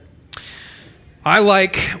I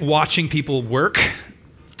like watching people work.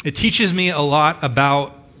 It teaches me a lot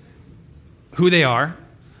about who they are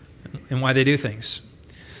and why they do things.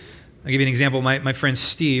 I'll give you an example. My friend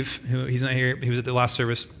Steve, he's not here, he was at the last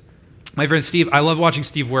service. My friend Steve, I love watching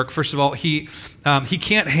Steve work. First of all, he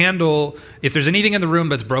can't handle, if there's anything in the room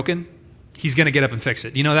that's broken, he's going to get up and fix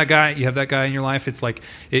it. You know that guy? You have that guy in your life? It's like,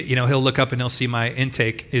 he'll look up and he'll see my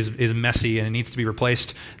intake is messy and it needs to be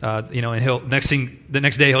replaced. And the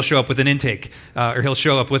next day he'll show up with an intake, or he'll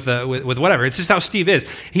show up with whatever. It's just how Steve is.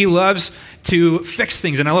 He loves to fix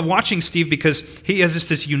things, and I love watching Steve because he has just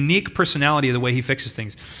this unique personality of the way he fixes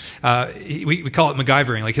things. We call it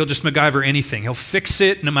MacGyvering. Like, he'll just MacGyver anything. He'll fix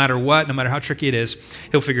it no matter what, no matter how tricky it is.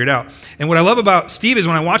 He'll figure it out. And what I love about Steve is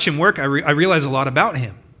when I watch him work, I realize a lot about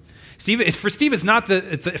him. For Steve, it's not the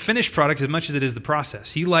finished product as much as it is the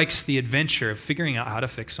process. He likes the adventure of figuring out how to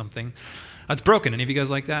fix something that's broken. Any of you guys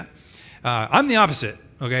like that? I'm the opposite,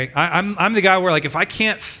 okay? I'm the guy where, like, if I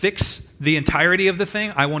can't fix the entirety of the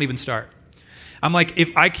thing, I won't even start. I'm like,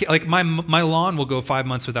 if I can't, like, my lawn will go 5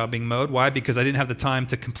 months without being mowed. Why? Because I didn't have the time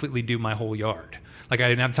to completely do my whole yard. Like, I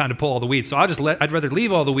didn't have time to pull all the weeds. So I'd rather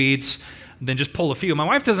leave all the weeds than just pull a few. My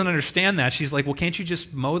wife doesn't understand that. She's like, well, can't you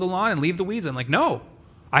just mow the lawn and leave the weeds? I'm like, no.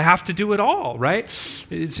 I have to do it all, right?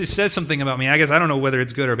 It says something about me. I guess I don't know whether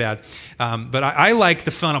it's good or bad, but I like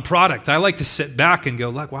the final product. I like to sit back and go,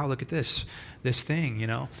 like, wow, look at this thing,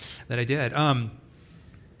 that I did.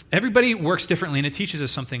 Everybody works differently, and it teaches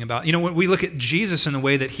us something about, when we look at Jesus and the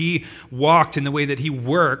way that he walked and the way that he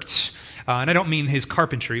worked, and I don't mean his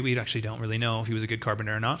carpentry. We actually don't really know if he was a good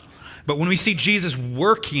carpenter or not. But when we see Jesus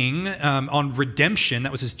working on redemption,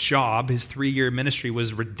 that was his job. His 3-year ministry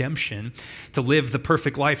was redemption, to live the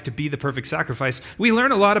perfect life, to be the perfect sacrifice. We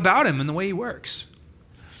learn a lot about him and the way he works.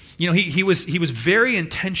 He was very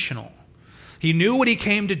intentional. He knew what he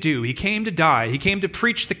came to do. He came to die. He came to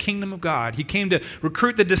preach the kingdom of God. He came to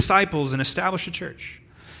recruit the disciples and establish a church.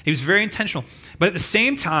 He was very intentional. But at the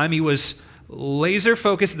same time, he was laser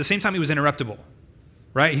focused. At the same time, he was interruptible.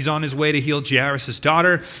 Right? He's on his way to heal Jairus'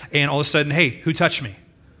 daughter, and all of a sudden, hey, who touched me?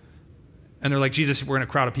 And they're like, Jesus, we're in a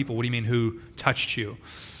crowd of people. What do you mean, who touched you?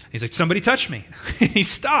 He's like, somebody touched me. He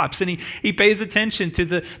stops, and he pays attention to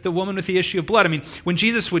the woman with the issue of blood. I mean, when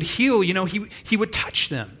Jesus would heal, he would touch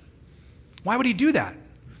them. Why would he do that?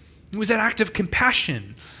 It was an act of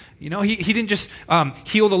compassion. He didn't just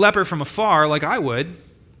heal the leper from afar like I would.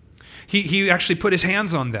 He actually put his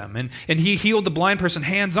hands on them, and he healed the blind person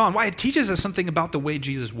hands on. Why? It teaches us something about the way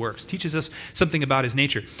Jesus works. It teaches us something about his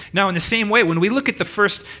nature. Now, in the same way, when we look at the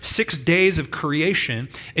first 6 days of creation,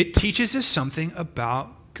 it teaches us something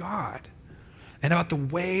about God and about the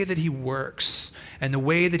way that he works and the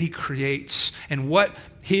way that he creates and what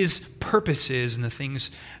his purpose is and the things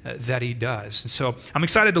that he does. And so I'm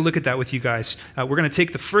excited to look at that with you guys. We're going to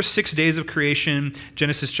take the first 6 days of creation,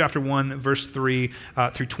 Genesis chapter 1, verse 3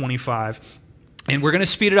 through 25. And we're going to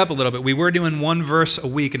speed it up a little bit. We were doing one verse a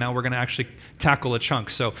week, and now we're going to actually tackle a chunk.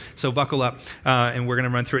 So buckle up, and we're going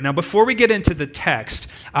to run through it. Now, before we get into the text,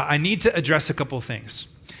 I need to address a couple of things.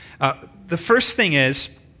 The first thing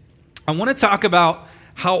is, I want to talk about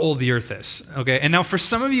how old the earth is, okay? And now for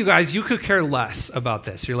some of you guys, you could care less about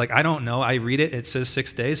this. You're like, I don't know. I read it. It says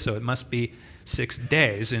 6 days, so it must be 6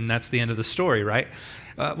 days, and that's the end of the story, right?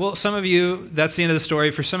 Well, some of you, that's the end of the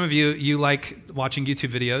story. For some of you, you like watching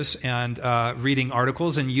YouTube videos and reading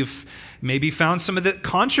articles, and you've maybe found some of the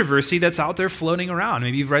controversy that's out there floating around.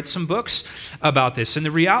 Maybe you've read some books about this. And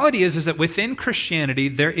the reality is that within Christianity,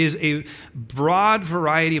 there is a broad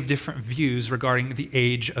variety of different views regarding the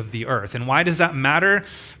age of the earth. And why does that matter?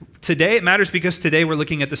 Today, it matters because today we're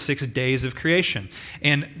looking at the 6 days of creation.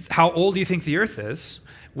 And how old do you think the earth is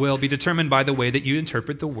will be determined by the way that you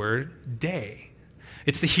interpret the word day.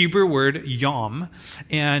 It's the Hebrew word yom,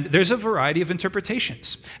 and there's a variety of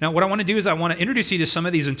interpretations. Now, what I want to do is I want to introduce you to some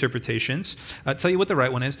of these interpretations, tell you what the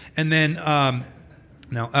right one is, and then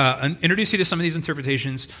introduce you to some of these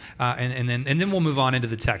interpretations, and then we'll move on into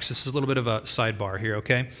the text. This is a little bit of a sidebar here,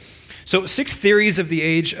 okay? So 6 theories of the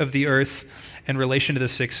age of the earth in relation to the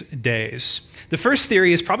 6 days. The first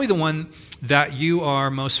theory is probably the one that you are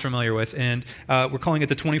most familiar with, and we're calling it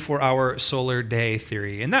the 24-hour solar day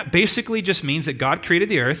theory. And that basically just means that God created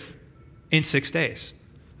the earth in 6 days,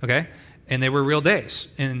 okay? And they were real days,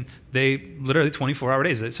 and they literally 24-hour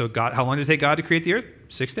days. So how long did it take God to create the earth?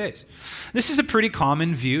 6 days. This is a pretty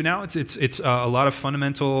common view now. It's a lot of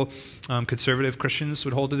fundamental conservative Christians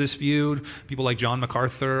would hold to this view. People like John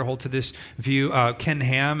MacArthur hold to this view. Ken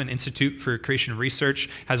Ham, an Institute for Creation Research,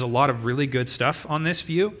 has a lot of really good stuff on this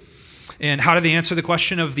view. And how do they answer the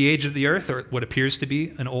question of the age of the earth, or what appears to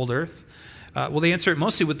be an old earth? Well, they answer it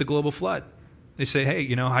mostly with the global flood. They say,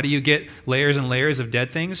 hey, how do you get layers and layers of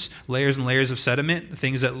dead things, layers and layers of sediment,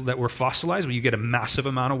 things that were fossilized? Well, you get a massive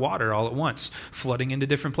amount of water all at once, flooding into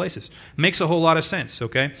different places. Makes a whole lot of sense,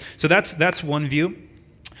 okay? So that's one view.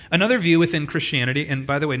 Another view within Christianity, and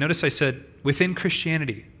by the way, notice I said within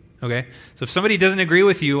Christianity, okay? So if somebody doesn't agree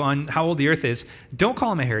with you on how old the earth is, don't call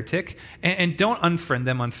them a heretic, and don't unfriend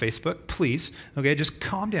them on Facebook, please, okay? Just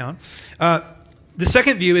calm down. The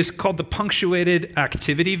second view is called the punctuated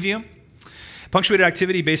activity view. Punctuated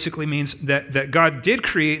activity basically means that God did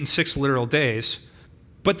create in 6 literal days,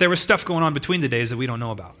 but there was stuff going on between the days that we don't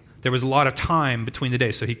know about. There was a lot of time between the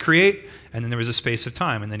days. So he'd create, and then there was a space of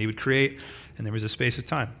time, and then he would create, and there was a space of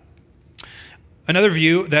time. Another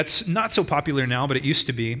view that's not so popular now, but it used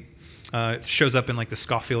to be, it shows up in like the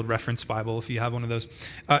Scofield Reference Bible, if you have one of those.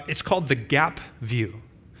 It's called the gap view,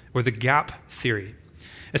 or the gap theory.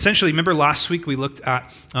 Essentially, remember last week we looked at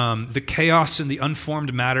the chaos and the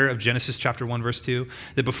unformed matter of Genesis chapter 1, verse 2,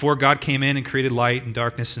 that before God came in and created light and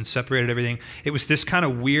darkness and separated everything, it was this kind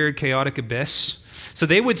of weird, chaotic abyss. So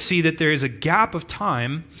they would see that there is a gap of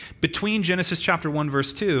time between Genesis chapter 1,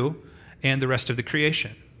 verse 2 and the rest of the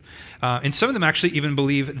creation. And some of them actually even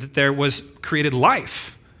believe that there was created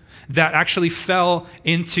life that actually fell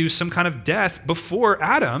into some kind of death before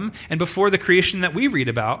Adam and before the creation that we read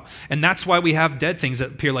about. And that's why we have dead things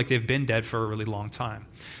that appear like they've been dead for a really long time.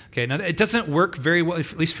 Okay, now it doesn't work very well,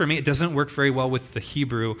 at least for me, it doesn't work very well with the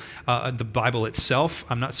Hebrew, the Bible itself.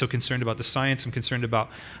 I'm not so concerned about the science, I'm concerned about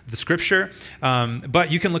the scripture.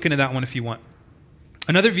 But you can look into that one if you want.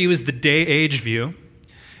 Another view is the day-age view,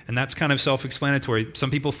 and that's kind of self-explanatory.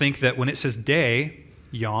 Some people think that when it says day,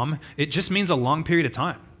 yom, it just means a long period of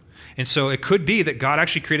time. And so it could be that God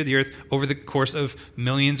actually created the earth over the course of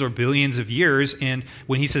millions or billions of years. And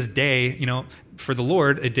when he says day, for the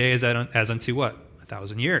Lord, a day is as unto what?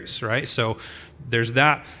 1,000 years, right? So there's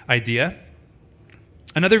that idea.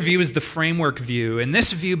 Another view is the framework view. And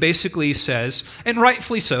this view basically says, and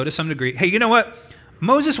rightfully so to some degree, hey, you know what?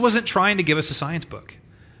 Moses wasn't trying to give us a science book.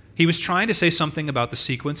 He was trying to say something about the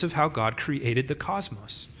sequence of how God created the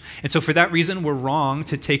cosmos. And so for that reason, we're wrong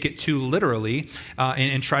to take it too literally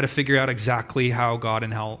and try to figure out exactly how God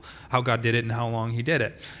did it and how long he did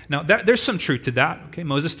it. Now, there's some truth to that. Okay,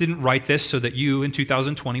 Moses didn't write this so that you in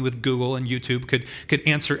 2020 with Google and YouTube could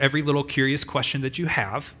answer every little curious question that you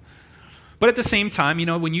have. But at the same time,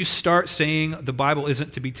 when you start saying the Bible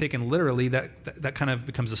isn't to be taken literally, that kind of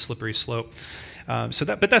becomes a slippery slope.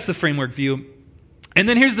 But that's the framework view. And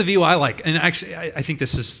then here's the view I like, and actually I think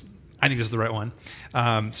this is the right one.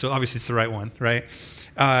 So obviously it's the right one, right?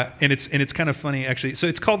 And it's kind of funny actually. So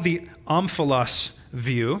it's called the omphalos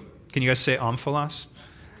view. Can you guys say omphalos?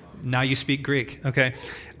 Now you speak Greek, okay?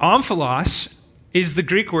 Omphalos is the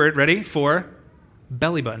Greek word, ready, for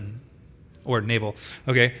belly button or navel,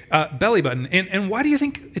 okay? Belly button. And why do you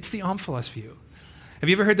think it's the omphalos view? Have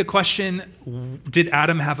you ever heard the question, did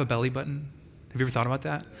Adam have a belly button? Have you ever thought about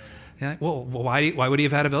that? Yeah. Well, why would he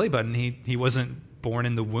have had a belly button? He wasn't born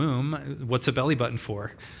in the womb. What's a belly button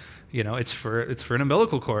for? It's for an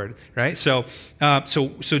umbilical cord, right? So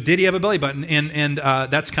did he have a belly button? And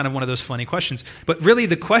that's kind of one of those funny questions. But really,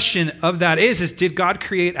 the question of that is did God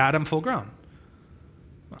create Adam full grown?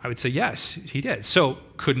 I would say yes, he did. So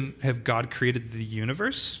couldn't have God created the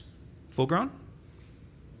universe full grown?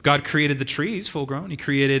 God created the trees full grown. He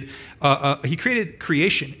created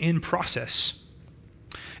creation in process.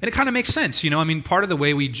 And it kind of makes sense, part of the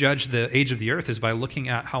way we judge the age of the earth is by looking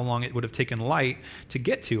at how long it would have taken light to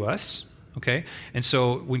get to us, okay? And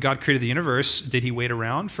so when God created the universe, did he wait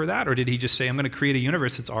around for that? Or did he just say, I'm going to create a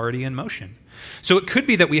universe that's already in motion? So it could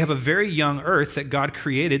be that we have a very young earth that God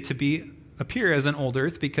created to appear as an old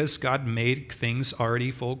earth because God made things already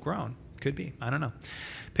full grown. Could be, I don't know.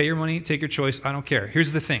 Pay your money, take your choice, I don't care.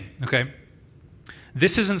 Here's the thing, okay?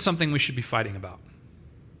 This isn't something we should be fighting about.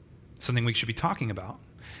 Something we should be talking about.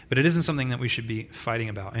 But it isn't something that we should be fighting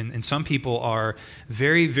about. And some people are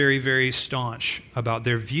very, very, very staunch about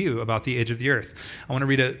their view about the age of the earth. I want to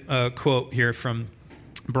read a quote here from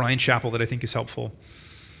Brian Chappell that I think is helpful.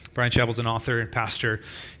 Brian Chappell's an author and pastor.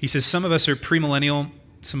 He says, some of us are premillennial,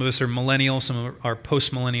 some of us are millennial, some are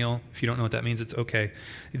postmillennial. If you don't know what that means, it's okay.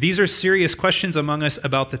 These are serious questions among us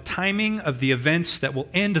about the timing of the events that will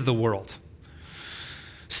end the world.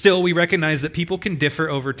 Still, we recognize that people can differ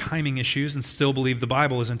over timing issues and still believe the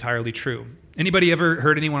Bible is entirely true. Anybody ever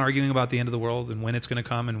heard anyone arguing about the end of the world and when it's going to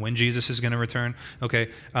come and when Jesus is going to return? Okay,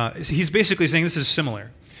 he's basically saying this is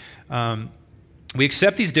similar. We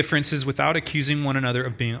accept these differences without accusing one another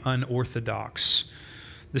of being unorthodox.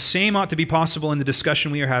 The same ought to be possible in the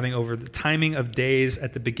discussion we are having over the timing of days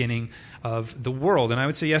at the beginning of the world. And I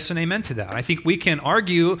would say yes and amen to that. I think we can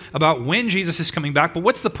argue about when Jesus is coming back, but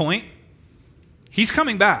what's the point? He's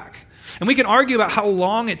coming back. And we can argue about how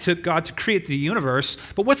long it took God to create the universe,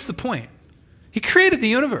 but what's the point? He created the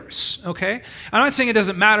universe, okay? I'm not saying it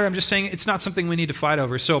doesn't matter. I'm just saying it's not something we need to fight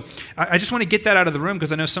over. So I just want to get that out of the room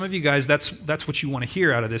because I know some of you guys, that's what you want to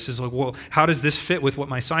hear out of this is like, well, how does this fit with what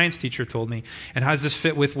my science teacher told me? And how does this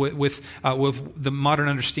fit with the modern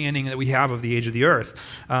understanding that we have of the age of the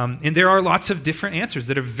earth? And there are lots of different answers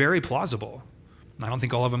that are very plausible. I don't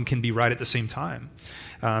think all of them can be right at the same time.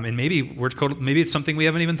 And maybe it's something we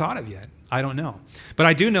haven't even thought of yet. I don't know. But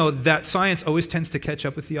I do know that science always tends to catch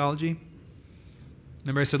up with theology.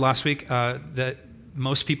 Remember I said last week that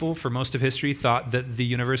most people, for most of history, thought that the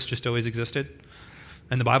universe just always existed?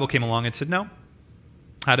 And the Bible came along and said, no,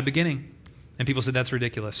 had a beginning. And people said, that's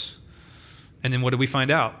ridiculous. And then what did we find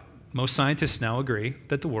out? Most scientists now agree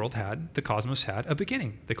that the cosmos had a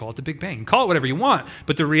beginning. They call it the Big Bang. Call it whatever you want.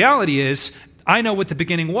 But the reality is, I know what the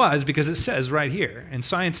beginning was because it says right here. And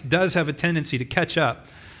science does have a tendency to catch up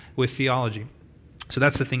with theology. So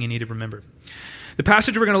that's the thing you need to remember. The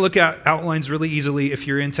passage we're going to look at outlines really easily if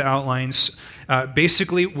you're into outlines.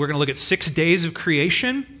 Basically, we're going to look at 6 days of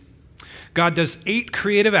creation. God does 8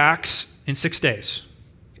 creative acts in 6 days.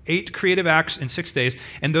 8 creative acts in 6 days.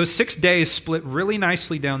 And those 6 days split really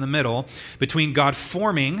nicely down the middle between God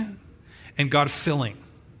forming and God filling.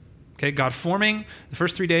 Okay, God forming the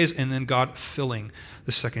first 3 days and then God filling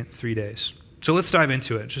the second 3 days. So let's dive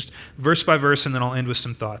into it, just verse by verse, and then I'll end with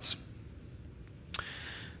some thoughts.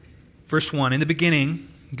 Verse 1, in the beginning,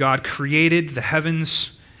 God created the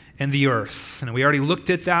heavens and the earth. And we already looked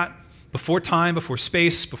at that. Before time, before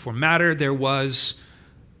space, before matter, there was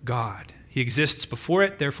God. He exists before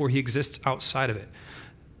it, therefore he exists outside of it.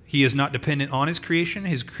 He is not dependent on his creation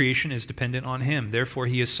is dependent on him. Therefore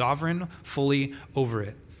he is sovereign fully over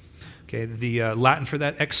it. Okay, the Latin for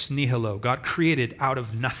that, ex nihilo. God created out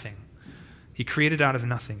of nothing. He created out of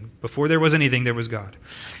nothing. Before there was anything, there was God.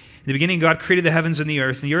 In the beginning, God created the heavens and the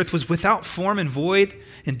earth. And the earth was without form and void,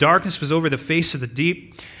 and darkness was over the face of the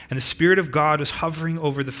deep, and the Spirit of God was hovering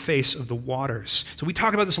over the face of the waters. So we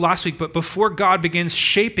talked about this last week, but before God begins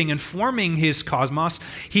shaping and forming his cosmos,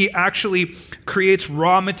 he actually creates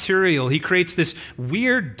raw material. He creates this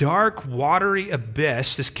weird, dark, watery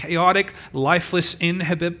abyss, this chaotic, lifeless,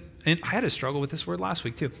 I had to struggle with this word last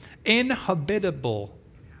week too. Inhabitable.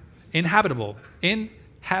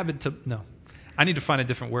 No. I need to find a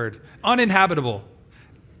different word. Uninhabitable.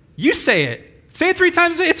 You say it. Say it 3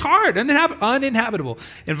 times. It's hard. Uninhabitable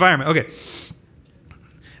environment. Okay.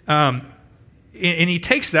 And he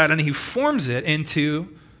takes that and he forms it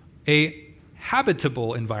into a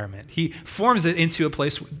habitable environment. He forms it into a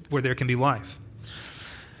place where there can be life.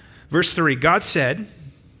 Verse 3, God said,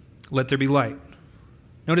 let there be light.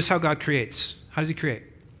 Notice how God creates. How does he create?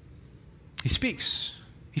 He speaks.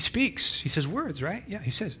 He speaks. He says words, right? Yeah,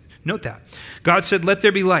 he says. Note that. God said, let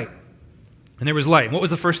there be light. And there was light. And what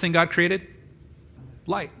was the first thing God created?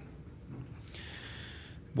 Light.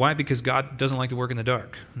 Why? Because God doesn't like to work in the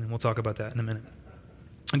dark. And we'll talk about that in a minute.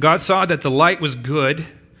 And God saw that the light was good,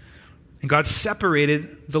 and God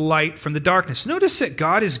separated the light from the darkness. Notice that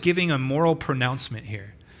God is giving a moral pronouncement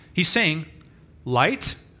here. He's saying,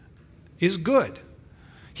 light is good.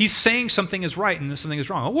 He's saying something is right and something is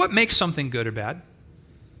wrong. Well, what makes something good or bad?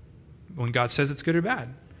 When God says it's good or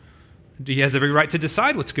bad. He has every right to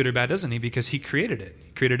decide what's good or bad, doesn't he? Because he created it.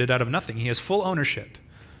 He created it out of nothing. He has full ownership.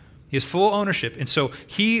 He has full ownership. And so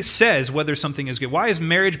he says whether something is good. Why is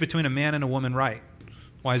marriage between a man and a woman right?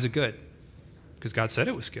 Why is it good? Because God said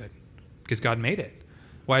it was good. Because God made it.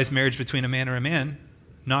 Why is marriage between a man and a man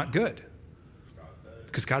not good?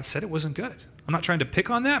 Because God said it wasn't good. I'm not trying to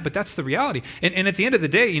pick on that, but that's the reality. And at the end of the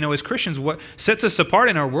day, as Christians, what sets us apart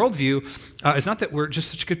in our worldview is not that we're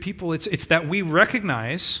just such good people. It's that we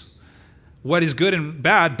recognize what is good and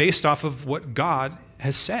bad based off of what God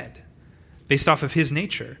has said, based off of his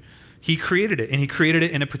nature. He created it, and he created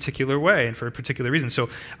it in a particular way and for a particular reason. So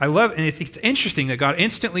I think it's interesting that God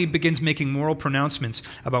instantly begins making moral pronouncements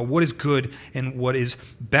about what is good and what is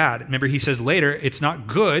bad. Remember, he says later, it's not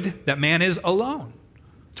good that man is alone.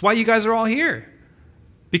 It's why you guys are all here.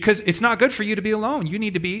 Because it's not good for you to be alone. You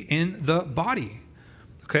need to be in the body.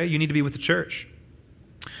 Okay? You need to be with the church.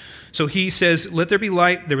 So he says, let there be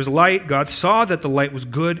light. There was light. God saw that the light was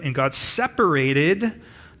good, and God separated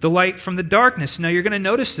the light from the darkness. Now you're going to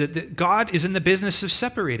notice that God is in the business of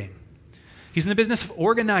separating. He's in the business of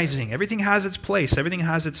organizing. Everything has its place. Everything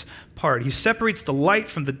has its part. He separates the light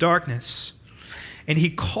from the darkness. And he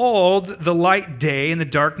called the light day, and the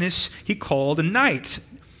darkness he called a night.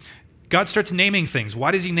 God starts naming things.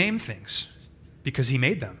 Why does he name things? Because he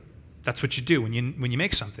made them. That's what you do when you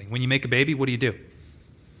make something. When you make a baby, what do?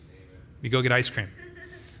 You go get ice cream.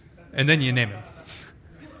 And then you name it.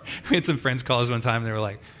 We had some friends call us one time, and they were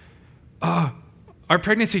like, "Oh, our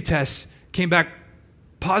pregnancy test came back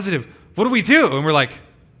positive. What do we do?" And we're like,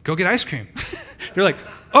 "Go get ice cream." They're like,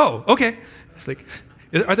 "Oh, okay." It's like,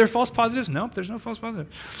 are there false positives? Nope, there's no false positive.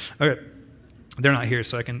 Okay. They're not here,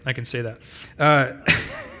 so I can say that.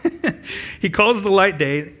 He calls the light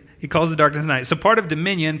day. He calls the darkness night. So part of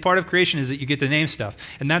dominion, part of creation is that you get to name stuff.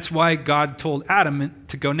 And that's why God told Adam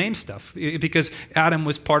to go name stuff, because Adam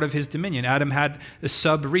was part of his dominion. Adam had a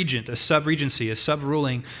sub-regent, a sub-regency, a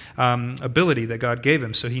sub-ruling ability that God gave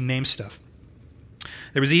him. So he named stuff.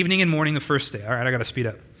 There was evening and morning the first day. All right, I got to speed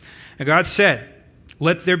up. And God said,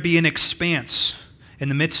 "Let there be an expanse in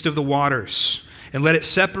the midst of the waters, and let it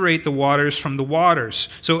separate the waters from the waters."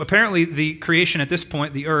 So apparently the creation at this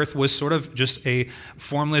point, the earth, was sort of just a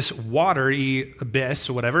formless, watery abyss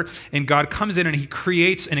or whatever. And God comes in and he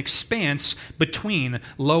creates an expanse between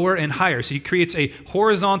lower and higher. So he creates a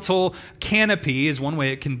horizontal canopy, is one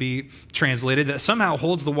way it can be translated, that somehow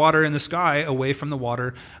holds the water in the sky away from the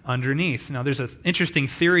water underneath. Now there's an interesting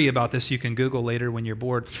theory about this you can Google later when you're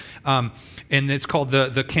bored. And it's called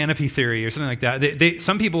the canopy theory or something like that.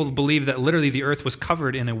 Some people believe that literally the earth was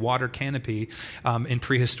covered in a water canopy in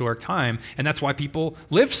prehistoric time, and that's why people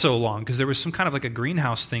lived so long, because there was some kind of like a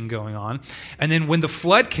greenhouse thing going on. And then when the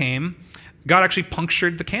flood came, God actually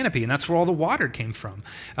punctured the canopy, and that's where all the water came from.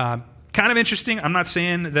 Kind of interesting. I'm not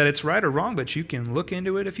saying that it's right or wrong, but you can look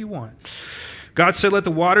into it if you want. God said, "Let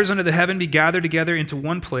the waters under the heaven be gathered together into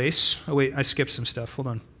one place." Oh wait, I skipped some stuff. Hold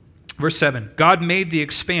on. Verse 7, God made the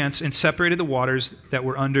expanse and separated the waters that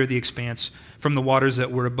were under the expanse from the waters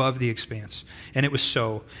that were above the expanse. And it was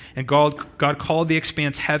so. And God called the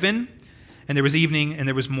expanse heaven, and there was evening and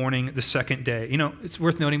there was morning the second day. You know, it's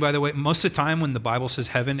worth noting, by the way, most of the time when the Bible says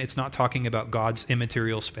heaven, it's not talking about God's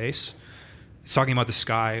immaterial space. It's talking about the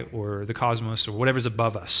sky or the cosmos or whatever's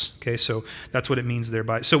above us. Okay, so that's what it means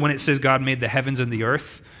thereby. So when it says God made the heavens and the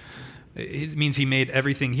earth, it means he made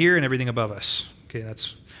everything here and everything above us. Okay,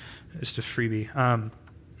 that's just a freebie.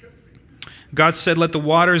 God said, "Let the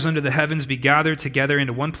waters under the heavens be gathered together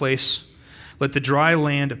into one place. Let the dry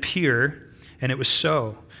land appear." And it was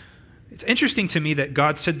so. It's interesting to me that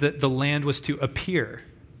God said that the land was to appear,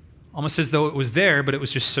 almost as though it was there, but it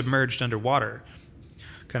was just submerged underwater.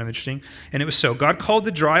 Kind of interesting. And it was so. God called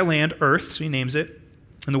the dry land earth, so he names it.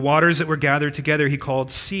 And the waters that were gathered together he called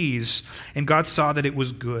seas. And God saw that it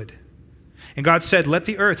was good. And God said, "Let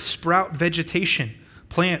the earth sprout vegetation,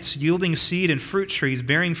 plants yielding seed, and fruit trees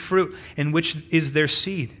bearing fruit in which is their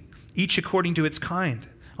seed, each according to its kind,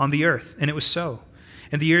 on the earth." And it was so.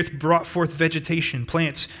 And the earth brought forth vegetation,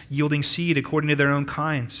 plants yielding seed according to their own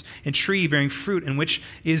kinds, and tree bearing fruit in which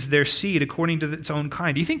is their seed according to its own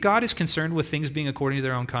kind. Do you think God is concerned with things being according to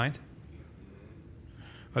their own kind?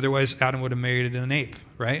 Otherwise, Adam would have married an ape,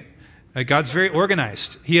 right? God's very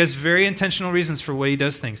organized. He has very intentional reasons for the way he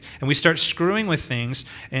does things. And we start screwing with things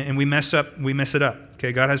and we mess it up.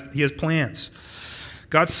 Okay, he has plans.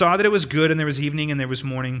 God saw that it was good, and there was evening and there was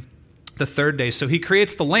morning the third day. So he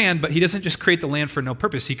creates the land, but he doesn't just create the land for no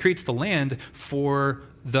purpose. He creates the land for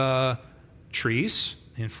the trees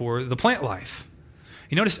and for the plant life.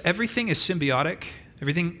 You notice everything is symbiotic.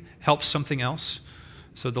 Everything helps something else.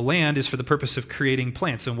 So the land is for the purpose of creating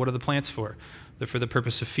plants. And what are the plants for? They're for the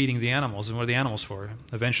purpose of feeding the animals. And what are the animals for?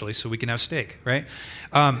 Eventually, so we can have steak, right?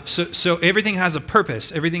 So everything has a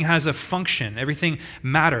purpose. Everything has a function. Everything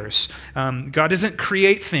matters. God doesn't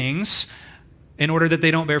create things in order that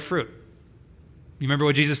they don't bear fruit. You remember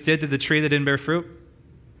what Jesus did to the tree that didn't bear fruit?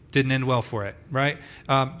 Didn't end well for it, right?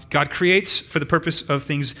 God creates for the purpose of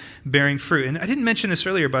things bearing fruit. And I didn't mention this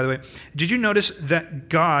earlier, by the way. Did you notice that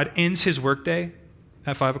God ends his workday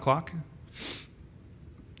at 5 o'clock?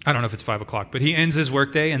 I don't know if it's 5 o'clock, but he ends his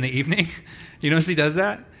workday in the evening. Do you notice he does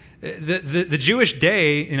that? The Jewish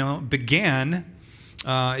day, began.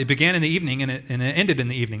 It began in the evening and it ended in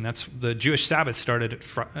the evening. That's the Jewish Sabbath started at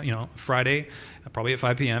Friday, probably at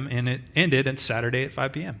 5 p.m. and it ended at Saturday at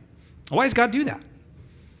 5 p.m. Why does God do that?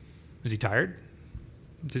 Was he tired?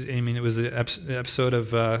 It was an episode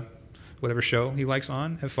of whatever show he likes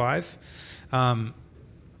on at 5.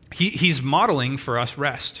 He's modeling for us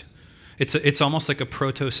rest. It's almost like a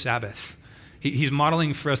proto-Sabbath. He's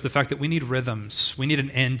modeling for us the fact that we need rhythms. We need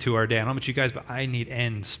an end to our day. I don't know about you guys, but I need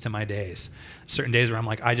ends to my days. Certain days where I'm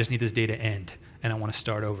like, I just need this day to end, and I want to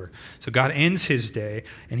start over. So God ends his day,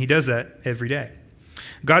 and he does that every day.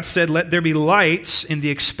 God said, "Let there be lights in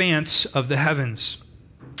the expanse of the heavens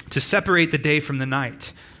to separate the day from the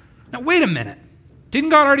night." Now, wait a minute. Didn't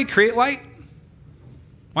God already create light?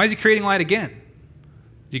 Why is he creating light again?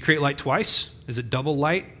 Did he create light twice? Is it double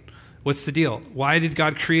light? What's the deal? Why did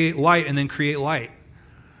God create light and then create light?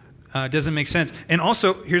 It doesn't make sense. And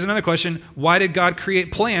also, here's another question. Why did God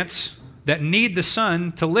create plants that need the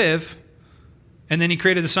sun to live, and then he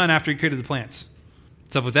created the sun after he created the plants?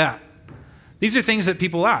 What's up with that? These are things that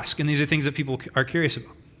people ask, and these are things that people are curious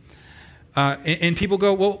about. And people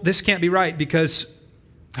go, well, this can't be right, because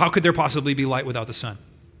how could there possibly be light without the sun?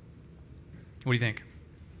 What do you think?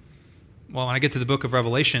 Well, when I get to the book of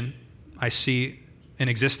Revelation, I see an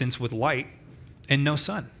existence with light and no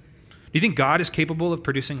sun. Do you think God is capable of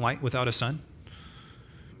producing light without a sun?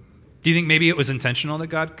 Do you think maybe it was intentional that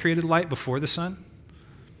God created light before the sun?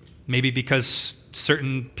 Maybe because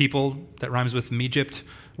certain people, that rhymes with Egypt,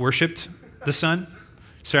 worshipped the sun?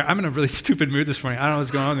 Sorry, I'm in a really stupid mood this morning. I don't know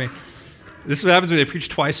what's going on with me. This is what happens when they preach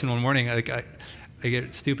twice in one morning. I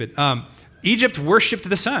get stupid. Egypt worshipped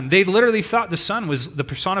the sun. They literally thought the sun was the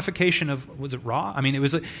personification of, was it Ra? I mean, it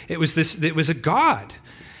was a god.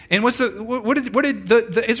 And what did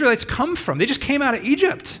the Israelites come from? They just came out of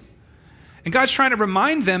Egypt. And God's trying to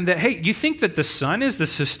remind them that, hey, you think that the sun is the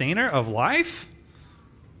sustainer of life?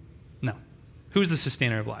 No. Who's the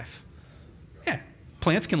sustainer of life? Yeah.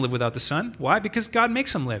 Plants can live without the sun. Why? Because God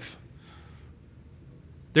makes them live.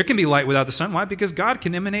 There can be light without the sun. Why? Because God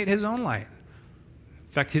can emanate his own light.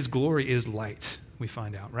 In fact, his glory is light, we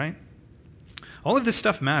find out, right? All of this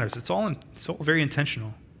stuff matters. It's all very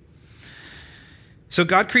intentional. So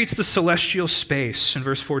God creates the celestial space in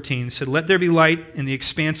verse 14. He said, let there be light in the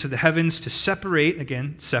expanse of the heavens to separate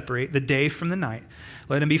the day from the night.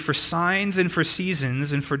 Let them be for signs and for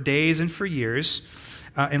seasons and for days and for years.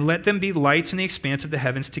 And let them be lights in the expanse of the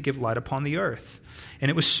heavens to give light upon the earth.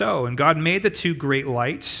 And it was so. And God made the two great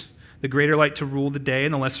lights, the greater light to rule the day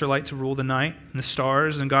and the lesser light to rule the night, and the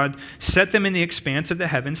stars. And God set them in the expanse of the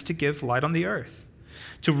heavens to give light on the earth,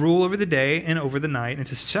 to rule over the day and over the night, and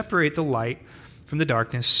to separate the light from the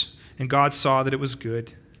darkness. And God saw that it was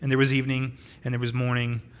good. And there was evening, and there was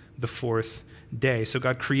morning, the fourth day. So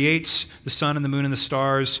God creates the sun and the moon and the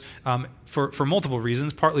stars for multiple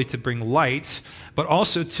reasons, partly to bring light, but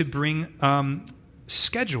also to bring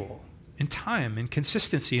schedule and time and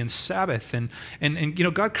consistency and Sabbath.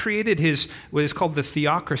 And God created what is called the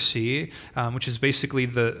theocracy, which is basically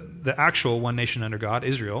the actual one nation under God,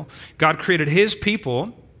 Israel. God created his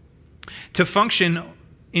people to function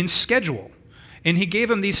in schedule. And he gave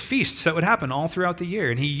them these feasts that would happen all throughout the year.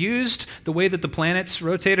 And he used the way that the planets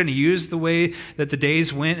rotated, and he used the way that the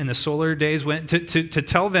days went and the solar days went to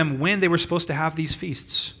tell them when they were supposed to have these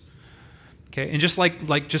feasts. Okay, and just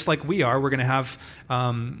like we are, we're going to have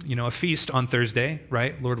a feast on Thursday,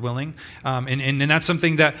 right? Lord willing, and that's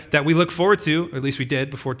something that we look forward to, or at least we did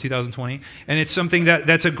before 2020. And it's something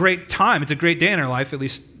that's a great time. It's a great day in our life. At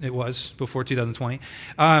least it was before 2020.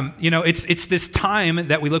 It's this time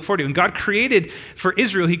that we look forward to. And God created for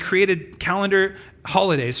Israel. He created calendar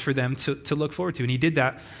holidays for them to look forward to, and he did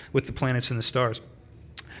that with the planets and the stars.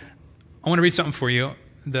 I want to read something for you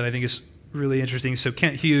that I think is really interesting. So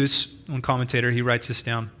Kent Hughes, one commentator, he writes this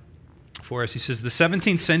down for us. He says, the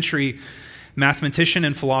 17th century mathematician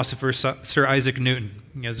and philosopher Sir Isaac Newton,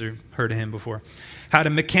 you guys have heard of him before, had a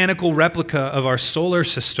mechanical replica of our solar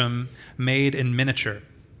system made in miniature.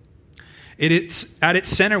 At its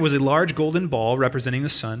center was a large golden ball representing the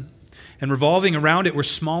sun, and revolving around it were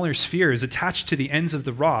smaller spheres attached to the ends of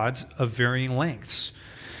the rods of varying lengths.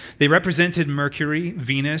 They represented Mercury,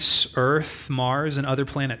 Venus, Earth, Mars, and other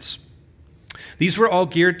planets. These were all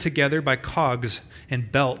geared together by cogs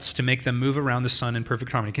and belts to make them move around the sun in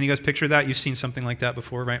perfect harmony. Can you guys picture that? You've seen something like that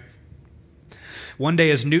before, right? One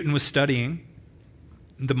day, as Newton was studying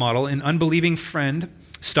the model, an unbelieving friend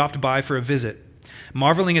stopped by for a visit.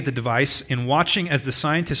 Marveling at the device and watching as the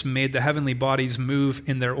scientists made the heavenly bodies move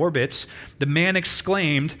in their orbits, the man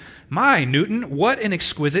exclaimed, "My, Newton, what an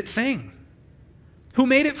exquisite thing! Who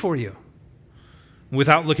made it for you?"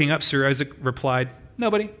 Without looking up, Sir Isaac replied,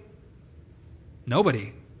 "Nobody."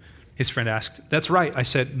 "Nobody?" his friend asked. "That's right," I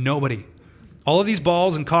said, "nobody. All of these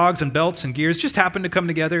balls and cogs and belts and gears just happened to come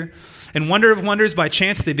together. And wonder of wonders, by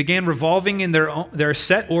chance, they began revolving in their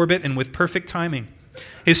set orbit and with perfect timing."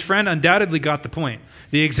 His friend undoubtedly got the point.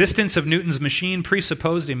 The existence of Newton's machine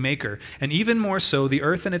presupposed a maker, and even more so, the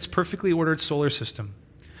Earth and its perfectly ordered solar system.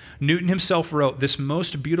 Newton himself wrote, "This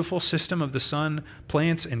most beautiful system of the sun,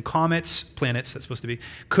 planets, and comets," planets, that's supposed to be,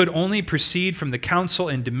 "could only proceed from the counsel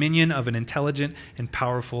and dominion of an intelligent and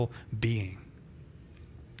powerful being."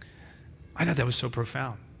 I thought that was so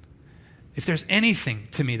profound. If there's anything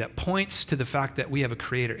to me that points to the fact that we have a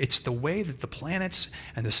creator, it's the way that the planets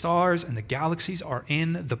and the stars and the galaxies are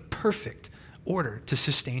in the perfect order to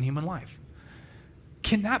sustain human life.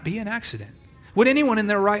 Can that be an accident? Would anyone in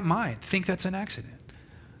their right mind think that's an accident?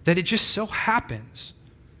 That it just so happens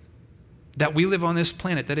that we live on this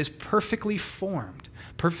planet that is perfectly formed,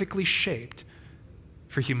 perfectly shaped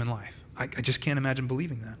for human life. I just can't imagine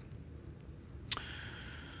believing that.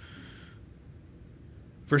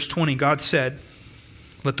 Verse 20, God said,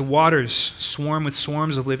 "Let the waters swarm with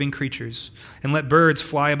swarms of living creatures, and let birds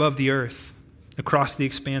fly above the earth across the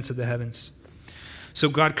expanse of the heavens." So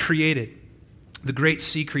God created the great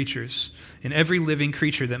sea creatures and every living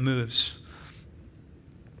creature that moves,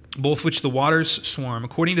 both which the waters swarm,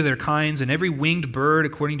 according to their kinds, and every winged bird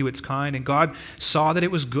according to its kind. And God saw that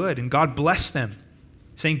it was good, and God blessed them,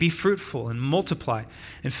 saying, "Be fruitful and multiply,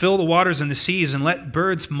 and fill the waters and the seas, and let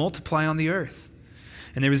birds multiply on the earth."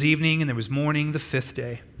 And there was evening, and there was morning, the fifth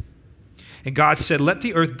day. And God said, "Let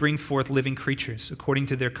the earth bring forth living creatures according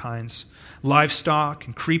to their kinds, livestock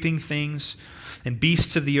and creeping things, and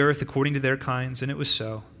beasts of the earth according to their kinds." And it was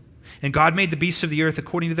so. And God made the beasts of the earth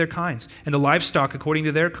according to their kinds, and the livestock according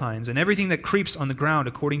to their kinds, and everything that creeps on the ground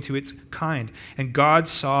according to its kind. And God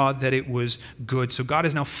saw that it was good. So God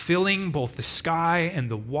is now filling both the sky and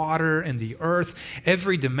the water and the earth,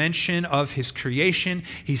 every dimension of his creation.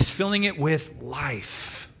 He's filling it with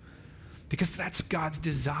life, because that's God's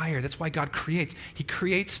desire. That's why God creates. He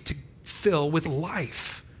creates to fill with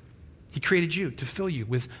life. He created you to fill you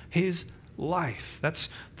with his life. That's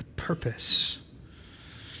the purpose.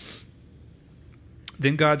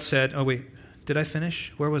 Then God said, oh wait, did I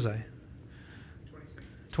finish? Where was I?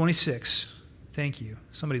 26. Thank you.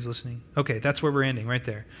 Somebody's listening. Okay, that's where we're ending, right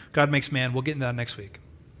there. God makes man. We'll get into that next week.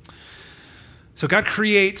 So God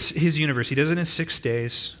creates his universe. He does it in 6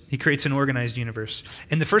 days. He creates an organized universe.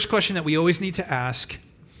 And the first question that we always need to ask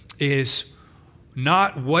is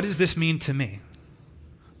not, what does this mean to me?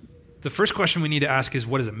 The first question we need to ask is,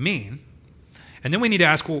 what does it mean? And then we need to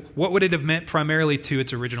ask, well, what would it have meant primarily to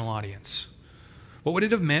its original audience? What would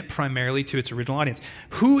it have meant primarily to its original audience?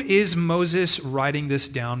 Who is Moses writing this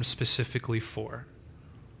down specifically for?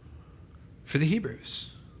 For the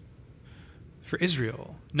Hebrews. For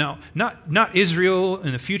Israel. No, not Israel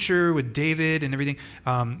in the future with David and everything,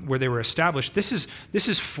 where they were established. This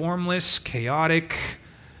is formless, chaotic,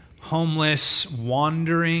 homeless,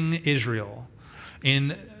 wandering Israel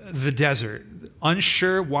in the desert,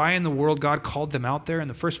 unsure why in the world God called them out there in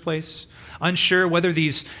the first place, unsure whether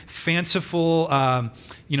these fanciful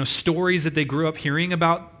stories that they grew up hearing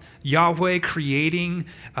about Yahweh creating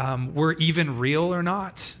were even real or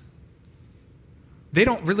not. They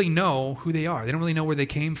don't really know who they are. They don't really know where they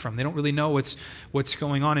came from. They don't really know what's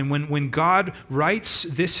going on. And when God writes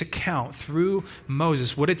this account through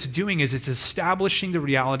Moses, what it's doing is it's establishing the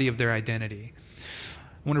reality of their identity.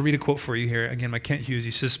 I want to read a quote for you here, again, by Kent Hughes.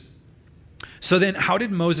 He says, "So then, how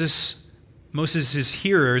did Moses'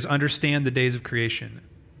 hearers understand the days of creation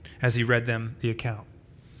as he read them the account?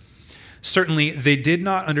 Certainly, they did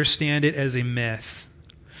not understand it as a myth.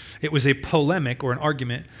 It was a polemic or an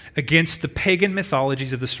argument against the pagan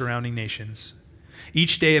mythologies of the surrounding nations.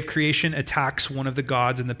 Each day of creation attacks one of the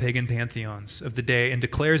gods in the pagan pantheons of the day and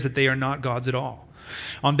declares that they are not gods at all.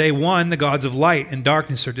 On day 1, the gods of light and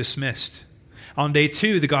darkness are dismissed. On day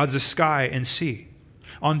 2, the gods of sky and sea.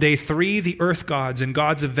 On day 3, the earth gods and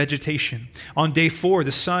gods of vegetation. On day 4,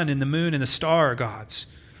 the sun and the moon and the star are gods.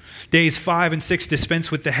 Days 5 and 6 dispense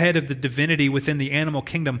with the head of the divinity within the animal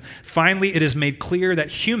kingdom. Finally, it is made clear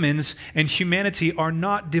that humans and humanity are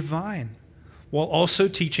not divine, while also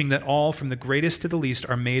teaching that all, from the greatest to the least,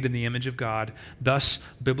 are made in the image of God. Thus,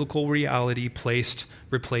 biblical reality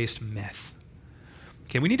replaced myth."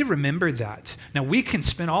 Okay, we need to remember that. Now, we can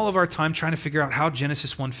spend all of our time trying to figure out how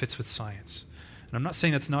Genesis 1 fits with science. And I'm not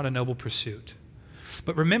saying that's not a noble pursuit.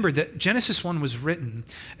 But remember that Genesis 1 was written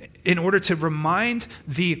in order to remind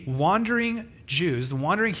the wandering Jews, the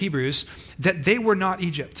wandering Hebrews, that they were not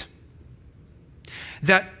Egypt.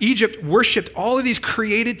 That Egypt worshiped all of these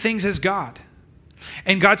created things as God.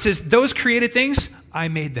 And God says, those created things, I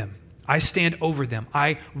made them. I stand over them.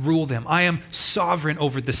 I rule them. I am sovereign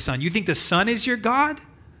over the sun. You think the sun is your God?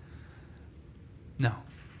 No.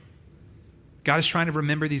 God is trying to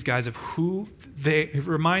remind these guys of who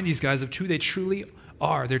they truly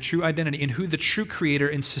are, their true identity, and who the true creator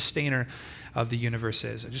and sustainer of the universe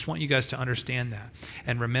is. I just want you guys to understand that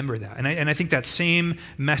and remember that. And I think that same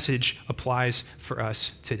message applies for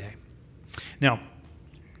us today. Now,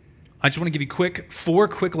 I just want to give you 4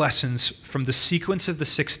 quick lessons from the sequence of the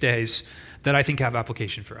 6 days that I think have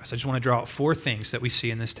application for us. I just want to draw out 4 things that we see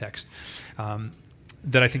in this text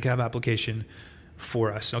that I think have application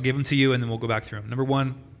for us. I'll give them to you and then we'll go back through them. Number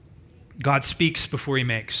 1, God speaks before he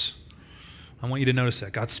makes. I want you to notice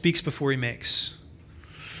that. God speaks before he makes.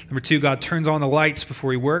 Number 2, God turns on the lights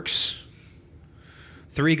before he works.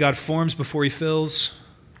 3, God forms before he fills.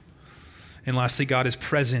 And lastly, God is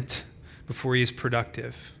present before he is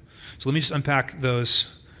productive. So let me just unpack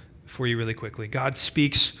those for you really quickly. God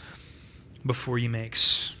speaks before he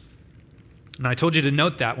makes. And I told you to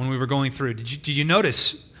note that when we were going through. Did you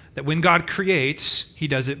notice that when God creates, he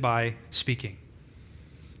does it by speaking?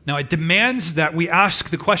 Now, it demands that we ask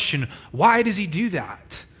the question, why does he do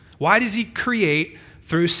that? Why does he create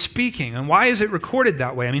through speaking? And why is it recorded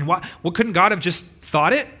that way? I mean, couldn't God have just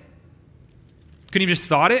thought it? Couldn't he have just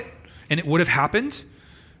thought it and it would have happened?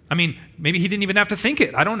 I mean, maybe he didn't even have to think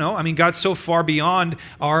it. I don't know. I mean, God's so far beyond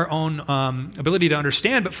our own ability to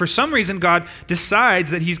understand. But for some reason, God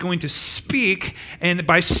decides that he's going to speak. And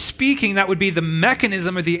by speaking, that would be the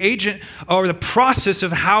mechanism or the agent or the process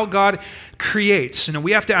of how God creates. And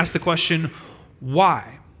we have to ask the question,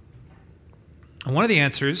 why? And one of the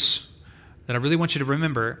answers that I really want you to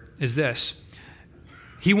remember is this.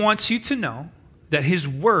 He wants you to know that his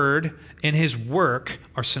word and his work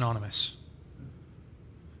are synonymous.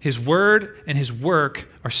 His word and his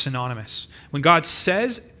work are synonymous. When God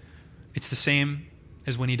says, it's the same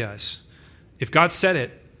as when he does. If God said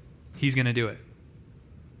it, he's going to do it.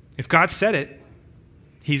 If God said it,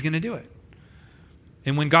 he's going to do it.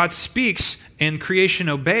 And when God speaks and creation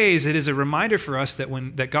obeys, it is a reminder for us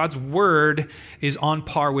that God's word is on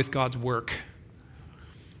par with God's work.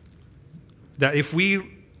 That if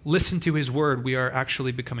we listen to his word, we are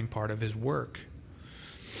actually becoming part of his work.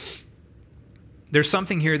 There's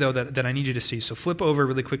something here, though, that I need you to see. So flip over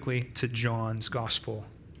really quickly to John's gospel.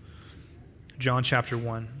 John chapter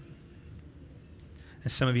 1.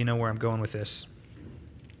 And some of you know where I'm going with this.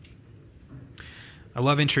 I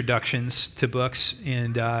love introductions to books,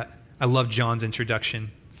 and I love John's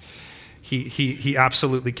introduction. He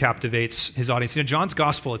absolutely captivates his audience. You know, John's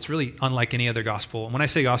gospel, it's really unlike any other gospel. And when I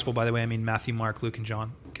say gospel, by the way, I mean Matthew, Mark, Luke, and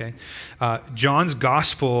John. Okay, John's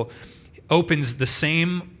gospel opens the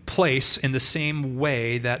same place in the same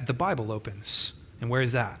way that the Bible opens. And where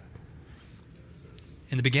is that?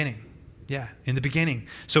 In the beginning. Yeah, in the beginning.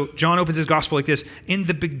 So John opens his gospel like this. In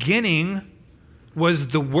the beginning was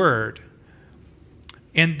the Word.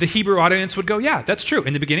 And the Hebrew audience would go, yeah, that's true.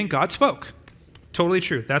 In the beginning, God spoke. Totally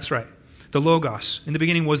true. That's right. The Logos. In the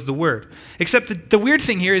beginning was the Word. Except the weird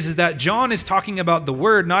thing here is that John is talking about the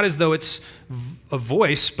Word not as though it's a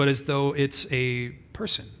voice, but as though it's a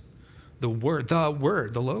person. The Word,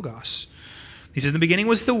 the Logos. He says, in the beginning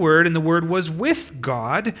was the Word, and the Word was with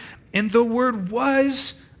God, and the Word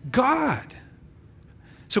was God.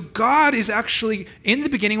 So God is actually, in the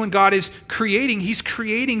beginning when God is creating, he's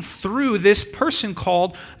creating through this person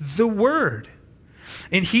called the Word.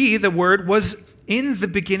 And he, the Word, was in the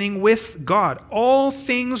beginning with God. All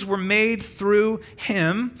things were made through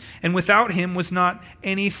him, and without him was not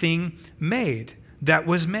anything made that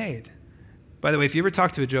was made. By the way, if you ever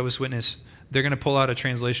talk to a Jehovah's Witness, they're going to pull out a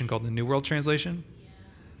translation called the New World Translation.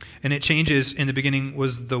 And it changes, in the beginning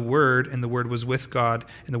was the Word, and the Word was with God,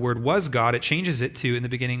 and the Word was God. It changes it to, in the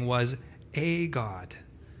beginning was a God.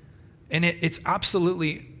 And it's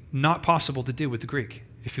absolutely not possible to do with the Greek,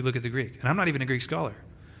 if you look at the Greek. And I'm not even a Greek scholar.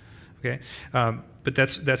 Okay? But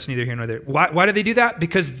that's neither here nor there. Why do they do that?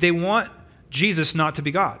 Because they want Jesus not to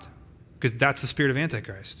be God. Because that's the spirit of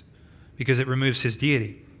Antichrist. Because it removes his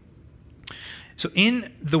deity. So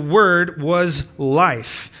in the Word was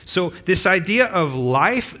life. So this idea of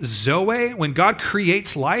life, Zoe, when God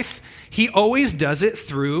creates life, he always does it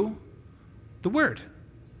through the Word.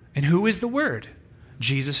 And who is the Word?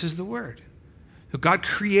 Jesus is the Word. So God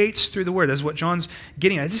creates through the Word. That's what John's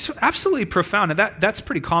getting at. This is absolutely profound. And that's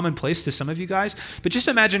pretty commonplace to some of you guys. But just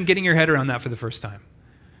imagine getting your head around that for the first time.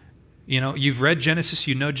 You know, you've read Genesis,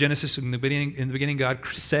 you know Genesis. In the beginning, God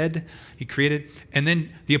said, he created. And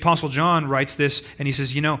then the Apostle John writes this, and he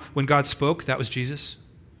says, you know, when God spoke, that was Jesus.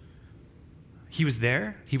 He was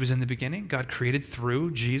there. He was in the beginning. God created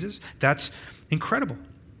through Jesus. That's incredible.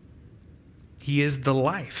 He is the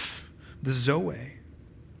life, the Zoe.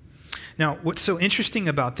 Now, what's so interesting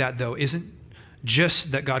about that, though, isn't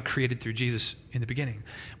just that God created through Jesus in the beginning.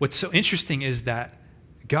 What's so interesting is that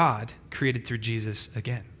God created through Jesus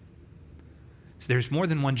again. So there's more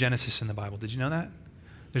than one Genesis in the Bible. Did you know that?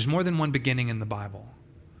 There's more than one beginning in the Bible.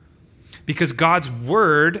 Because God's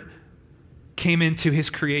Word came into his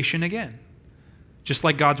creation again. Just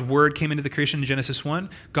like God's Word came into the creation in Genesis 1,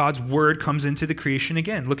 God's Word comes into the creation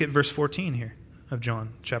again. Look at verse 14 here of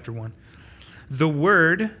John chapter 1. The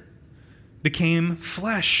Word became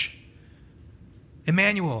flesh.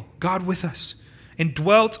 Emmanuel, God with us, and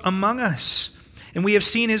dwelt among us. And we have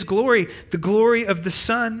seen his glory, the glory of the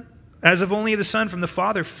Son as of only the Son from the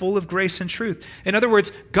Father, full of grace and truth. In other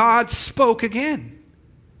words, God spoke again.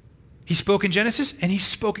 He spoke in Genesis, and he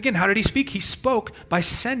spoke again. How did he speak? He spoke by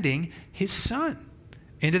sending his Son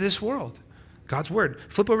into this world. God's word.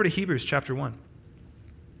 Flip over to Hebrews chapter 1.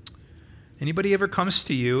 Anybody ever comes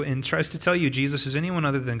to you and tries to tell you Jesus is anyone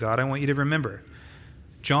other than God, I want you to remember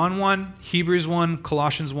John 1, Hebrews 1,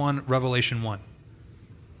 Colossians 1, Revelation 1.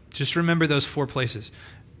 Just remember those 4 places.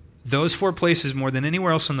 Those 4 places, more than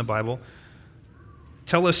anywhere else in the Bible,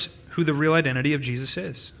 tell us who the real identity of Jesus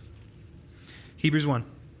is. Hebrews 1.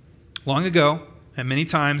 Long ago, at many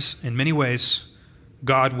times, in many ways,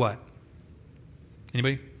 God what?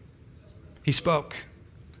 Anybody? He spoke.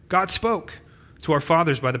 God spoke to our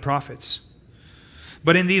fathers by the prophets.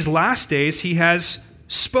 But in these last days, he has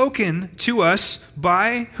spoken to us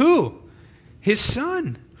by who? His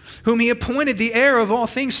Son, whom he appointed the heir of all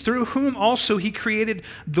things, through whom also he created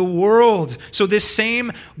the world. So this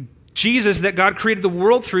same Jesus that God created the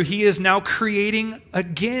world through, he is now creating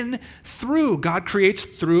again through. God creates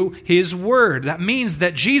through his word. That means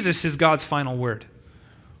that Jesus is God's final word.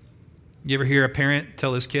 You ever hear a parent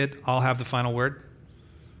tell his kid, I'll have the final word?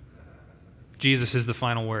 Jesus is the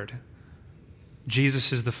final word.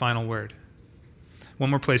 Jesus is the final word. One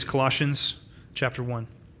more place, Colossians chapter 1.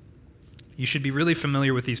 You should be really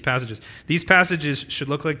familiar with these passages. These passages should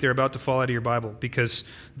look like they're about to fall out of your Bible because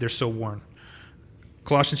they're so worn.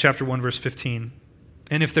 Colossians chapter 1, verse 15.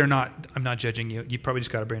 And if they're not, I'm not judging you. You probably just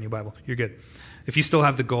got a brand new Bible. You're good. If you still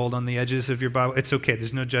have the gold on the edges of your Bible, it's okay.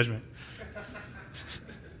 There's no judgment.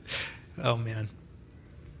 Oh, man.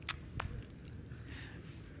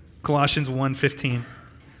 Colossians 1:15.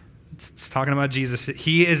 It's talking about Jesus.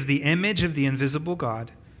 He is the image of the invisible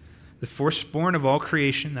God, the firstborn of all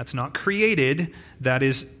creation. That's not created. That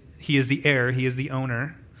is, he is the heir. He is the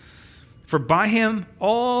owner. For by him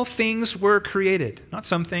all things were created. Not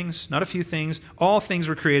some things, not a few things. All things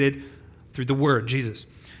were created through the Word, Jesus.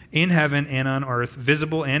 In heaven and on earth,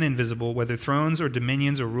 visible and invisible, whether thrones or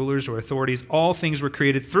dominions or rulers or authorities, all things were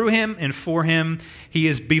created through him and for him. He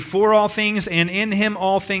is before all things, and in him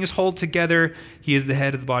all things hold together. He is the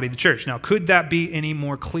head of the body of the church. Now, could that be any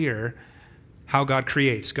more clear how God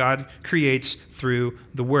creates? God creates through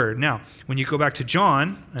the Word. Now, when you go back to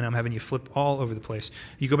John, and I'm having you flip all over the place,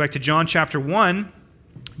 you go back to John chapter 1,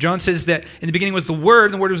 John says that in the beginning was the Word,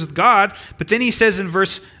 and the Word was with God, but then he says in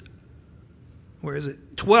verse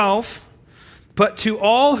 12, but to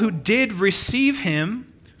all who did receive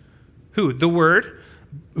him, who? The Word,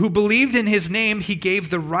 who believed in his name, he gave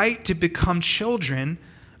the right to become children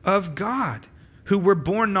of God, who were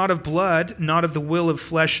born not of blood, not of the will of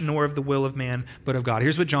flesh, nor of the will of man, but of God.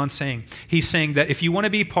 Here's what John's saying. He's saying that if you want to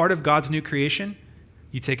be part of God's new creation,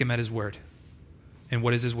 you take him at his word. And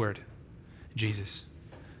what is his word? Jesus.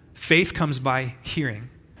 Faith comes by hearing,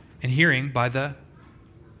 and hearing by the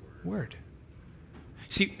word.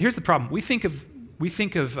 See, here's the problem. We think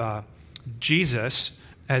of Jesus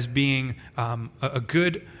as being a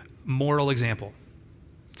good moral example,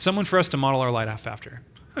 someone for us to model our life after.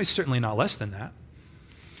 Oh, he's certainly not less than that.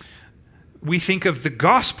 We think of the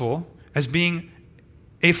gospel as being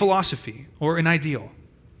a philosophy or an ideal,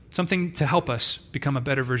 something to help us become a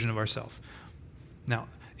better version of ourselves. Now,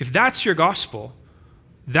 if that's your gospel,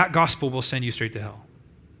 that gospel will send you straight to hell.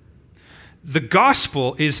 The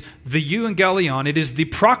gospel is the euangelion. It is the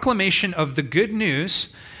proclamation of the good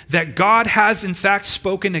news that God has in fact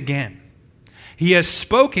spoken again. He has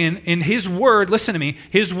spoken in his word. Listen to me.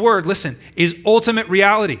 His word, listen, is ultimate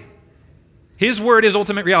reality. His word is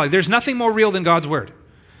ultimate reality. There's nothing more real than God's word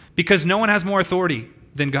because no one has more authority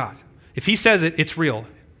than God. If he says it, it's real.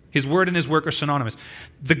 His word and his work are synonymous.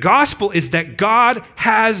 The gospel is that God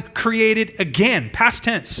has created again, past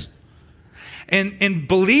tense. And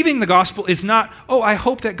believing the gospel is not, oh, I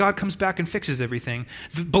hope that God comes back and fixes everything.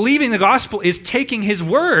 Believing the gospel is taking his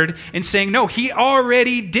word and saying, no, he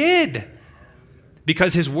already did.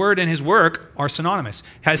 Because his word and his work are synonymous.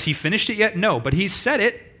 Has he finished it yet? No, but he said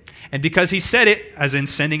it. And because he said it, as in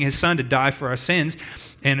sending his son to die for our sins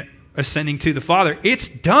and ascending to the Father, it's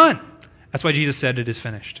done. That's why Jesus said it is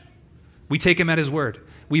finished. We take him at his word.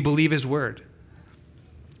 We believe his word.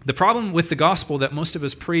 The problem with the gospel that most of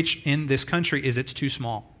us preach in this country is it's too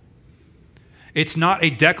small. It's not a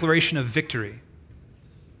declaration of victory.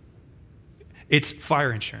 It's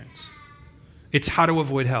fire insurance. It's how to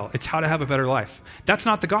avoid hell. It's how to have a better life. That's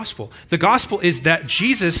not the gospel. The gospel is that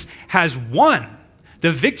Jesus has won.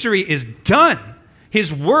 The victory is done.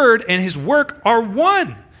 His word and his work are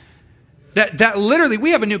one. That literally, we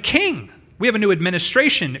have a new king. We have a new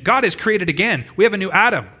administration. God is created again. We have a new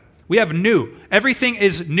Adam. We have new. Everything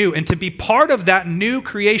is new. And to be part of that new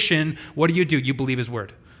creation, what do? You believe his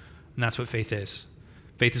word. And that's what faith is.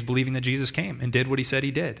 Faith is believing that Jesus came and did what he said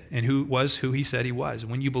he did and who was who he said he was.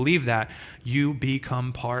 When you believe that, you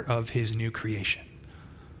become part of his new creation.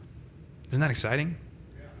 Isn't that exciting?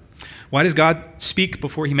 Why does God speak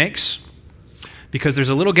before he makes? Because there's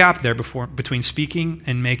a little gap there between speaking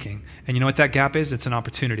and making. And you know what that gap is? It's an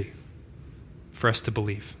opportunity for us to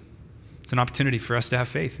believe. It's an opportunity for us to have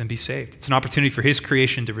faith and be saved. It's an opportunity for his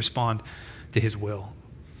creation to respond to his will.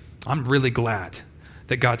 I'm really glad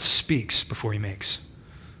that God speaks before he makes.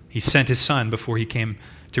 He sent his son before he came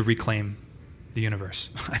to reclaim the universe.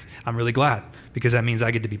 I'm really glad because that means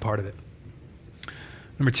I get to be part of it.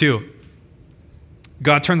 Number 2,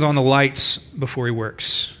 God turns on the lights before he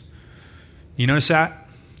works. You notice that?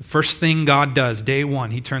 The first thing God does, day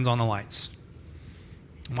 1, he turns on the lights.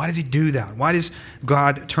 Why does he do that? Why does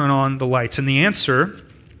God turn on the lights? And the answer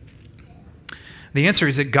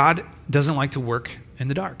is that God doesn't like to work in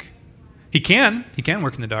the dark. He can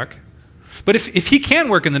work in the dark. But if he can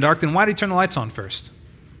work in the dark, then why did he turn the lights on first?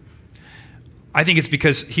 I think it's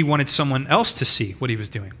because he wanted someone else to see what he was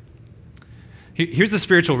doing. Here's the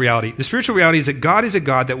spiritual reality. The spiritual reality is that God is a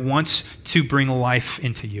God that wants to bring life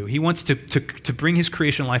into you. He wants to bring his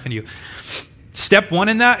creation life into you. Step 1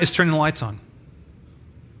 in that is turning the lights on.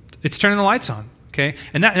 It's turning the lights on, okay?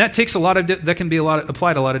 And that takes that can be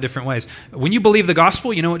applied a lot of different ways. When you believe the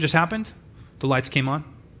gospel, you know what just happened? The lights came on.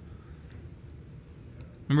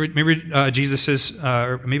 Remember Jesus says,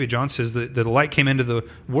 or maybe John says, that the light came into the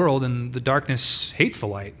world and the darkness hates the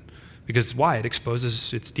light. Because why? It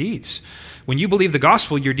exposes its deeds. When you believe the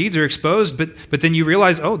gospel, your deeds are exposed, but then you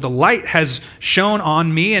realize, oh, the light has shone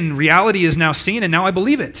on me and reality is now seen and now I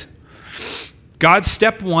believe it. God's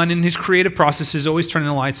step 1 in his creative process is always turning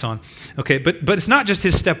the lights on. Okay, but it's not just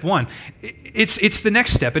his step 1. It's the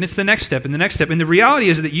next step, and it's the next step, and the next step. And the reality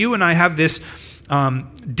is that you and I have this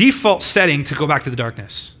default setting to go back to the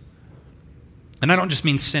darkness. And I don't just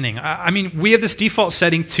mean sinning. I mean, we have this default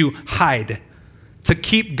setting to hide, to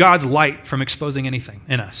keep God's light from exposing anything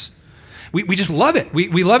in us. We just love it.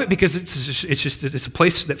 We love it because it's a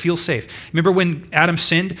place that feels safe. Remember when Adam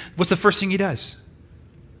sinned? What's the first thing he does?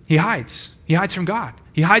 He hides. He hides from God.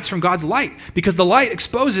 He hides from God's light because the light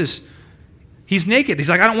exposes. He's naked. He's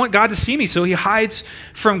like, I don't want God to see me, so he hides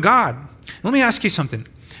from God. Let me ask you something.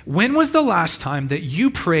 When was the last time that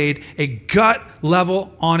you prayed a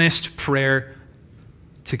gut-level, honest prayer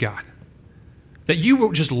to God? That you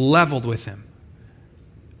were just leveled with him?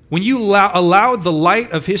 When you allowed the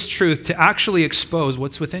light of his truth to actually expose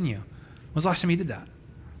what's within you? When was the last time you did that?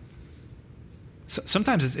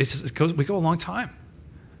 Sometimes we go a long time.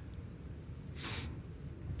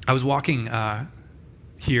 I was walking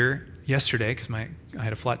here yesterday because I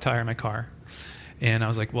had a flat tire in my car. And I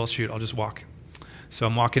was like, well, shoot, I'll just walk. So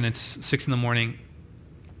I'm walking, it's 6 a.m,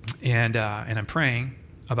 and I'm praying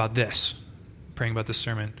about this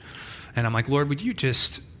sermon. And I'm like, Lord, will you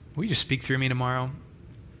just speak through me tomorrow?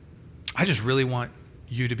 I just really want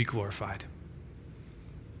you to be glorified.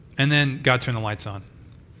 And then God turned the lights on.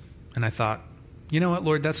 And I thought, you know what,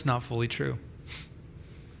 Lord, that's not fully true.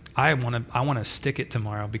 I want to stick it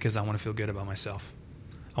tomorrow because I want to feel good about myself.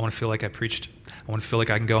 I want to feel like I preached. I want to feel like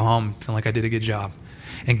I can go home, feel like I did a good job.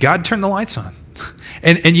 And God turned the lights on.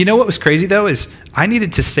 And you know what was crazy though is I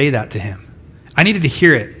needed to say that to him. I needed to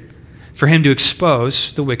hear it for him to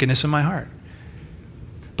expose the wickedness of my heart.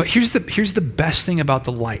 But here's the best thing about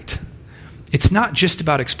the light. It's not just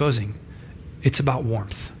about exposing. It's about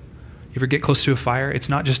warmth. You ever get close to a fire? It's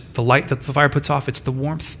not just the light that the fire puts off, it's the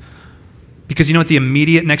warmth. Because you know what the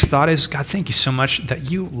immediate next thought is? God, thank you so much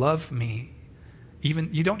that you love me. Even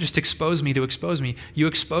you don't just expose me to expose me. You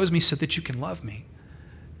expose me so that you can love me.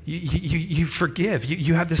 You forgive.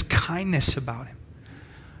 You have this kindness about him.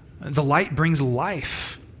 The light brings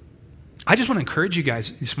life. I just want to encourage you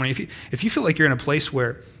guys this morning. If you feel like you're in a place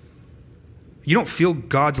where you don't feel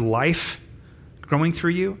God's life growing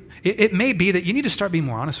through you, it may be that you need to start being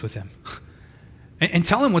more honest with him. And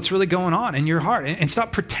tell him what's really going on in your heart. And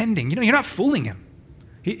stop pretending. You know, you're not fooling him.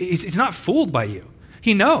 He's not fooled by you.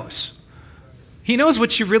 He knows. He knows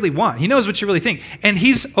what you really want. He knows what you really think. And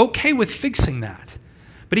he's okay with fixing that.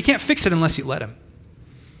 But he can't fix it unless you let him.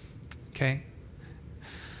 Okay?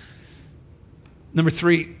 Number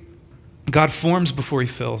 3, God forms before he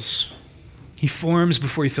fills. He forms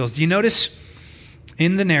before he fills. Do you notice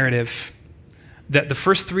in the narrative that the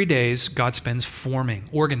first 3 days God spends forming,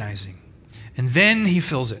 organizing, and then he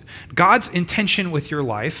fills it? God's intention with your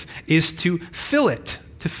life is to fill it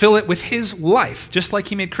with his life, just like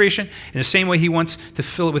he made creation in the same way he wants to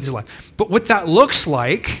fill it with his life. But what that looks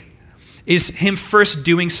like is him first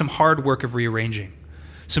doing some hard work of rearranging,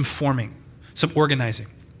 some forming, some organizing.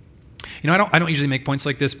 I don't usually make points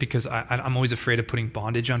like this because I'm always afraid of putting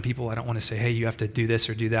bondage on people. I don't want to say, hey, you have to do this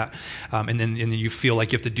or do that. And then you feel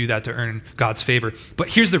like you have to do that to earn God's favor. But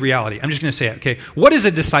here's the reality. I'm just going to say it, okay? What is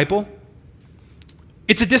a disciple?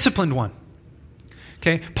 It's a disciplined one,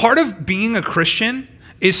 okay? Part of being a Christian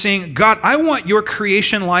is saying, God, I want your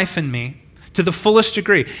creation life in me to the fullest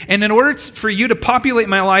degree. And in order for you to populate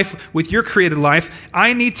my life with your created life,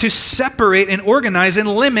 I need to separate and organize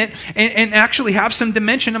and limit and actually have some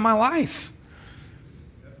dimension in my life.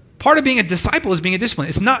 Part of being a disciple is being a discipline.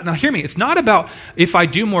 It's not, now hear me, it's not about if I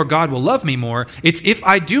do more, God will love me more. It's if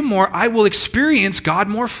I do more, I will experience God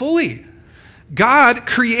more fully. God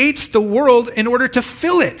creates the world in order to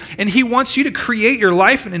fill it. And he wants you to create your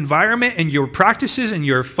life and environment and your practices and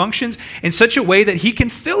your functions in such a way that he can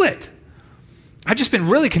fill it. I've just been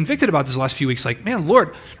really convicted about this the last few weeks. Like, man,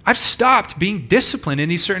 Lord, I've stopped being disciplined in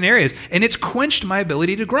these certain areas, and it's quenched my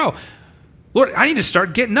ability to grow. Lord, I need to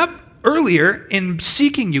start getting up earlier and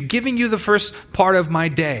seeking you, giving you the first part of my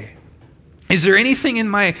day. Is there anything in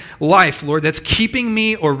my life, Lord, that's keeping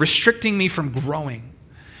me or restricting me from growing?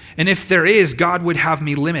 And if there is, God would have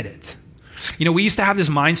me limit it. We used to have this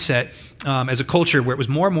mindset as a culture where it was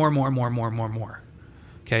more.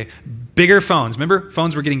 Okay, bigger phones. Remember,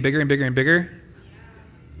 phones were getting bigger and bigger and bigger?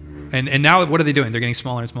 And now what are they doing? They're getting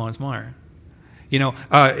smaller and smaller and smaller.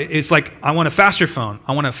 It's like, I want a faster phone.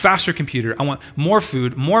 I want a faster computer. I want more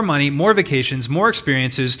food, more money, more vacations, more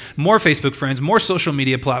experiences, more Facebook friends, more social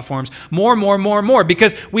media platforms, more.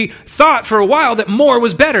 Because we thought for a while that more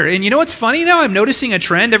was better. And you know what's funny now? I'm noticing a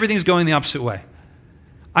trend. Everything's going the opposite way.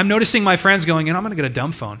 I'm noticing my friends going, I'm going to get a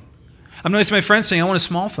dumb phone. I'm noticing my friends saying, I want a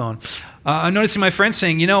small phone. I'm noticing my friends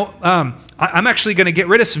saying, I'm actually going to get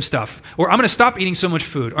rid of some stuff. Or I'm going to stop eating so much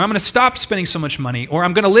food. Or I'm going to stop spending so much money. Or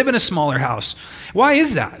I'm going to live in a smaller house. Why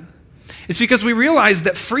is that? It's because we realize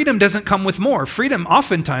that freedom doesn't come with more. Freedom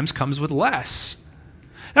oftentimes comes with less.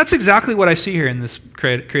 That's exactly what I see here in this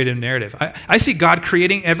creative narrative. I see God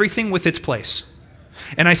creating everything with its place.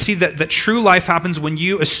 And I see that true life happens when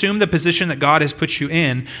you assume the position that God has put you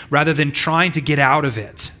in rather than trying to get out of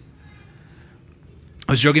it.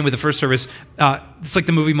 I was joking with the first service. It's like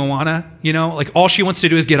the movie Moana, like all she wants to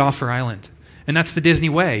do is get off her island. And that's the Disney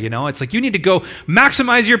way, It's like you need to go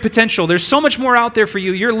maximize your potential. There's so much more out there for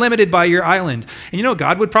you. You're limited by your island. And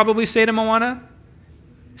God would probably say to Moana,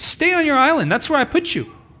 stay on your island. That's where I put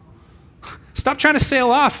you. Stop trying to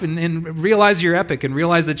sail off and realize you're epic and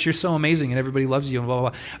realize that you're so amazing and everybody loves you and blah, blah,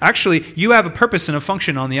 blah. Actually, you have a purpose and a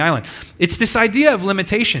function on the island. It's this idea of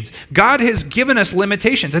limitations. God has given us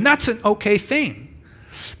limitations, and that's an okay thing.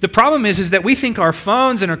 The problem is that we think our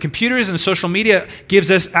phones and our computers and social media gives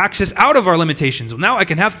us access out of our limitations. Well, now I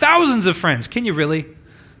can have thousands of friends. Can you really?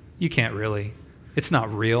 You can't really. It's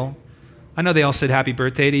not real. I know they all said happy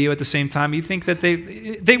birthday to you at the same time. You think that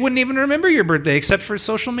they wouldn't even remember your birthday except for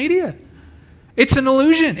social media. It's an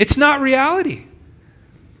illusion. It's not reality.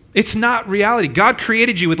 It's not reality. God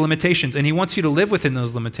created you with limitations, and he wants you to live within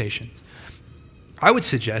those limitations. I would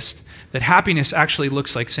suggest that happiness actually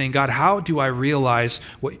looks like saying, God, how do I realize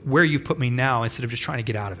where you've put me now instead of just trying to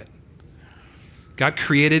get out of it? God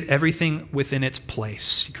created everything within its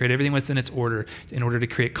place. He created everything within its order in order to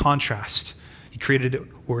create contrast. He created it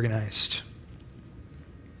organized.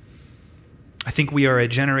 I think we are a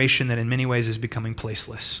generation that in many ways is becoming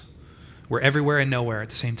placeless. We're everywhere and nowhere at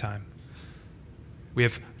the same time. We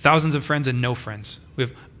have thousands of friends and no friends. We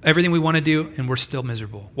have everything we want to do and we're still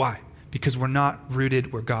miserable. Why? Because we're not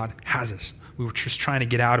rooted where God has us. We were just trying to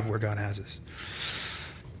get out of where God has us.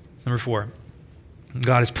 Number 4,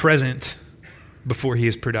 God is present before he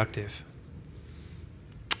is productive.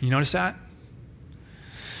 You notice that?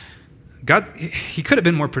 God, he could have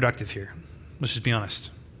been more productive here. Let's just be honest.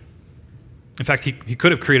 In fact, he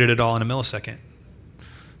could have created it all in a millisecond.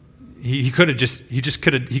 He could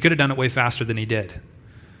have done it way faster than he did.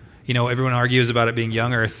 Everyone argues about it being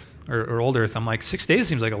young earth or old earth. I'm like, 6 days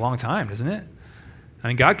seems like a long time, doesn't it? I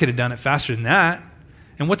mean, God could have done it faster than that.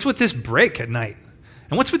 And what's with this break at night?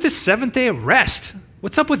 And what's with this 7th day of rest?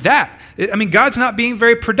 What's up with that? I mean, God's not being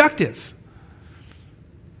very productive.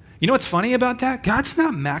 You know what's funny about that? God's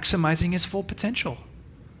not maximizing his full potential,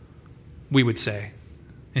 we would say,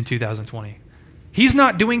 in 2020. He's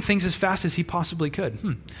not doing things as fast as he possibly could.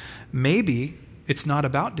 Maybe it's not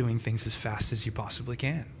about doing things as fast as you possibly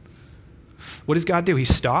can. What does God do? He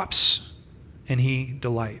stops and he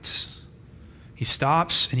delights. He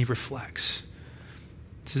stops and he reflects.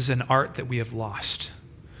 This is an art that we have lost.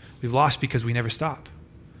 We've lost because we never stop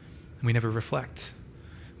and we never reflect.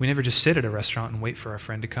 We never just sit at a restaurant and wait for our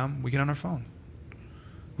friend to come. We get on our phone.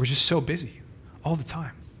 We're just so busy all the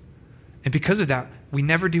time. And because of that, we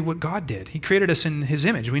never do what God did. He created us in his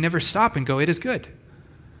image. We never stop and go, it is good.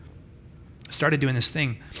 I started doing this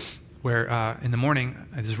thing where in the morning,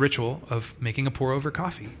 I have this ritual of making a pour-over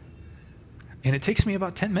coffee. And it takes me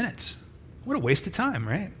about 10 minutes. What a waste of time,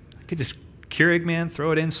 right? I could just Keurig, man,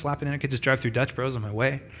 throw it in, slap it in. I could just drive through Dutch Bros on my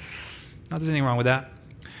way. Not there's anything wrong with that.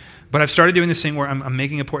 But I've started doing this thing where I'm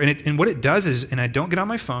making a pour. And what it does is, and I don't get on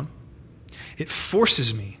my phone, it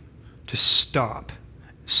forces me to stop,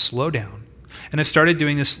 slow down. And I've started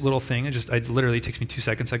doing this little thing. It literally takes me 2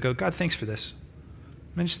 seconds. I go, God, thanks for this.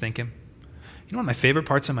 I'm just thinking. You know one of my favorite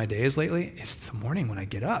parts of my day is lately? It's the morning when I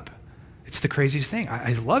get up. It's the craziest thing.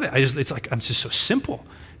 I love it. It's like, I'm just so simple.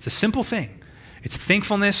 It's a simple thing. It's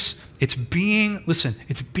thankfulness. It's being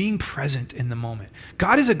present in the moment.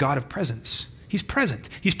 God is a God of presence. He's present.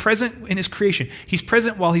 He's present in his creation. He's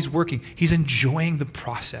present while he's working. He's enjoying the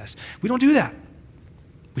process. We don't do that.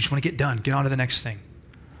 We just want to get done, get on to the next thing.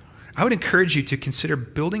 I would encourage you to consider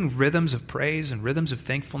building rhythms of praise and rhythms of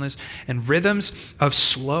thankfulness and rhythms of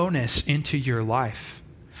slowness into your life.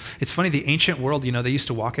 It's funny, the ancient world, they used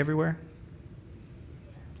to walk everywhere.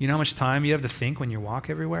 You know how much time you have to think when you walk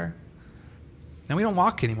everywhere? Now we don't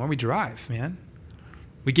walk anymore, we drive, man.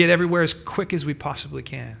 We get everywhere as quick as we possibly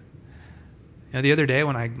can. The other day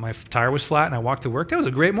when my tire was flat and I walked to work, that was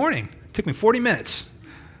a great morning. It took me 40 minutes.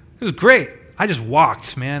 It was great. I just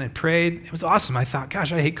walked, man, and prayed. It was awesome. I thought,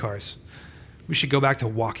 gosh, I hate cars. We should go back to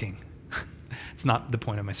walking. It's not the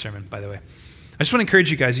point of my sermon, by the way. I just want to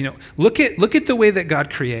encourage you guys, look at the way that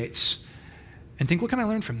God creates and think, what can I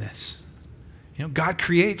learn from this? God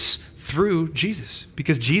creates through Jesus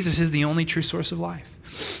because Jesus is the only true source of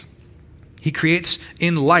life. He creates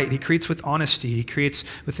in light. He creates with honesty. He creates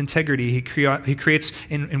with integrity. He creates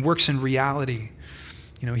and works in reality.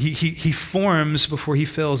 He forms before he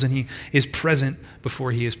fills, and he is present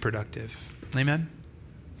before he is productive. Amen?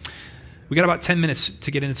 We got about 10 minutes to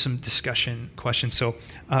get into some discussion questions, so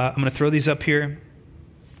I'm going to throw these up here,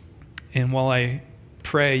 and while I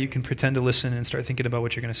pray, you can pretend to listen and start thinking about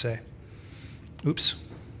what you're going to say. Oops.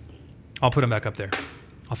 I'll put them back up there.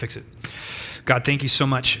 I'll fix it. God, thank you so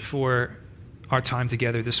much for our time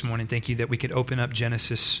together this morning. Thank you that we could open up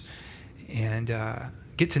Genesis and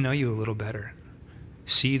get to know you a little better.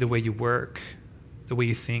 See the way you work, the way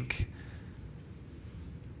you think.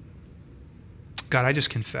 God, I just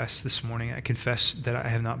confess this morning. I confess that I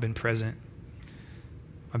have not been present.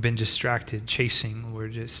 I've been distracted, chasing, or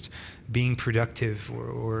just being productive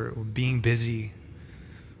or being busy.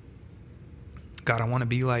 God, I want to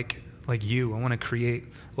be like you. I want to create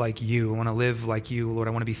like you. I want to live like you, Lord.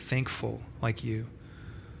 I want to be thankful like you.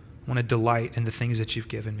 I want to delight in the things that you've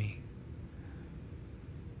given me.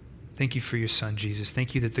 Thank you for your son, Jesus.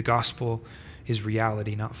 Thank you that the gospel is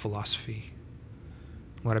reality, not philosophy.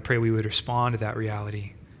 Lord, I pray we would respond to that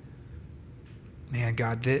reality. Man,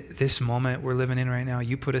 God, this moment we're living in right now,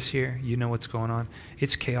 you put us here. You know what's going on.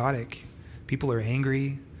 It's chaotic. People are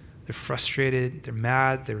angry. They're frustrated. They're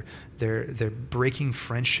mad. They're breaking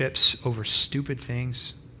friendships over stupid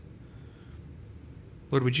things.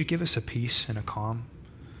 Lord, would you give us a peace and a calm?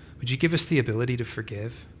 Would you give us the ability to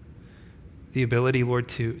forgive? The ability, Lord,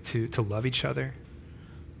 to love each other.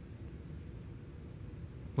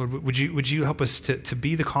 Lord, would you help us to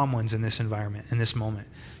be the calm ones in this environment, in this moment,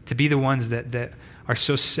 to be the ones that are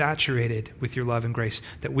so saturated with your love and grace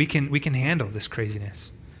that we can handle this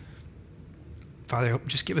craziness. Father,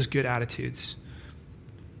 just give us good attitudes.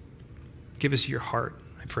 Give us your heart,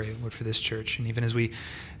 I pray, Lord, for this church. And even as we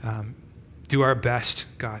do our best,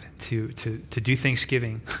 God, to do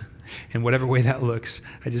Thanksgiving in whatever way that looks,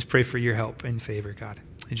 I just pray for your help and favor, God.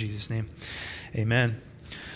 In Jesus' name, amen.